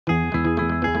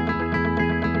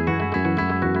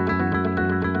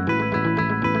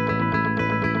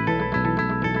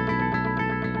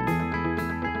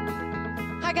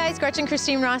guys, Gretchen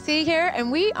Christine Rossi here,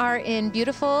 and we are in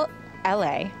beautiful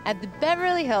LA at the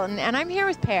Beverly Hilton, and I'm here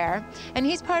with Per, and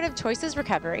he's part of Choices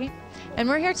Recovery, and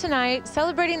we're here tonight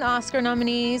celebrating the Oscar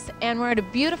nominees, and we're at a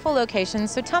beautiful location.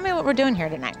 So tell me what we're doing here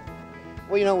tonight.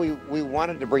 Well, you know, we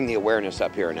wanted to bring the awareness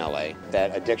up here in LA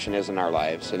that addiction is in our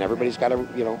lives, and everybody's got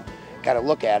to, got to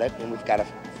look at it, and we've got to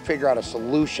figure out a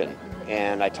solution.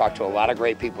 And I talked to a lot of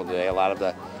great people today. A lot of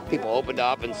the people opened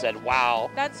up and said, wow.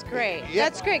 That's great. Yeah.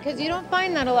 That's great, because you don't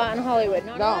find that a lot in Hollywood.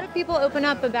 Not a lot of people open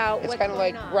up about what's going on. It's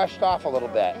kind of like brushed off a little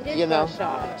bit. It is brushed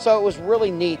off. So it was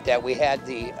really neat that we had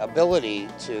the ability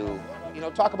to,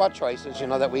 talk about choices,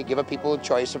 that we give people a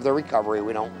choice of their recovery.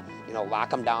 We don't, lock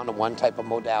them down to one type of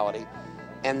modality.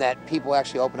 And that people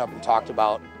actually opened up and talked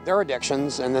about their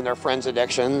addictions and then their friends'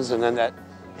 addictions, and then that,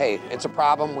 hey, it's a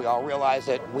problem, we all realize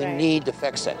it, we need to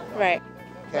fix it. Right,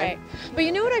 okay? Right. But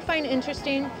you know what I find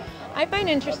interesting? I find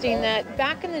interesting that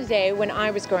back in the day when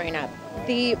I was growing up,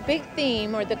 the big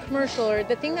theme or the commercial or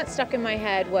the thing that stuck in my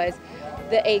head was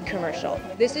the aid commercial.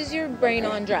 This is your brain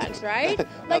on drugs, right?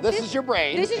 Like this is your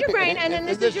brain. This is your brain, and then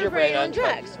this is your brain on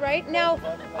drugs, right? Now,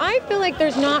 I feel like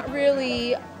there's not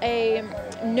really a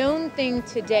known thing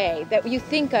today that you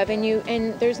think of,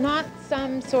 and there's not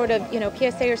some sort of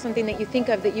PSA or something that you think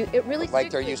of that it really like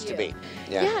sticks there with used you. to be.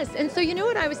 Yeah. Yes, and so you know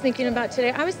what I was thinking about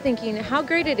today? I was thinking how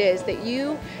great it is that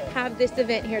you have this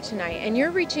event here tonight, and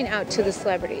you're reaching out to the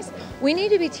celebrities. We need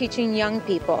to be teaching young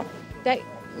people that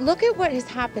look at what has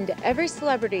happened to every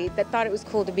celebrity that thought it was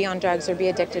cool to be on drugs or be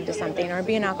addicted to something or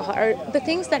be an alcoholic, or the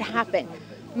things that happen.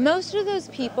 Most of those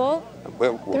people,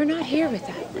 they're not here with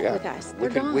us. They're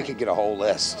gone. We could get a whole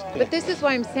list. But this is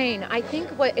why I'm saying, I think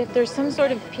if there's some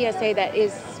sort of PSA that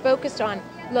is focused on,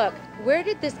 look, where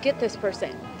did this get this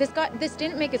person? This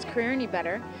didn't make his career any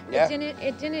better. Yeah.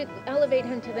 It didn't elevate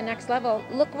him to the next level.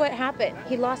 Look what happened.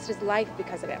 He lost his life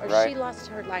because of it, or she lost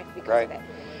her life because of it.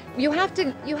 You have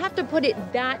to put it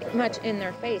that much in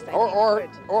their face.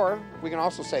 Or we can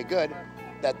also say good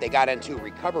that they got into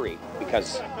recovery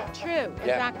because. True,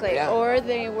 exactly. Yeah. Or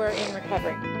they were in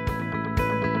recovery.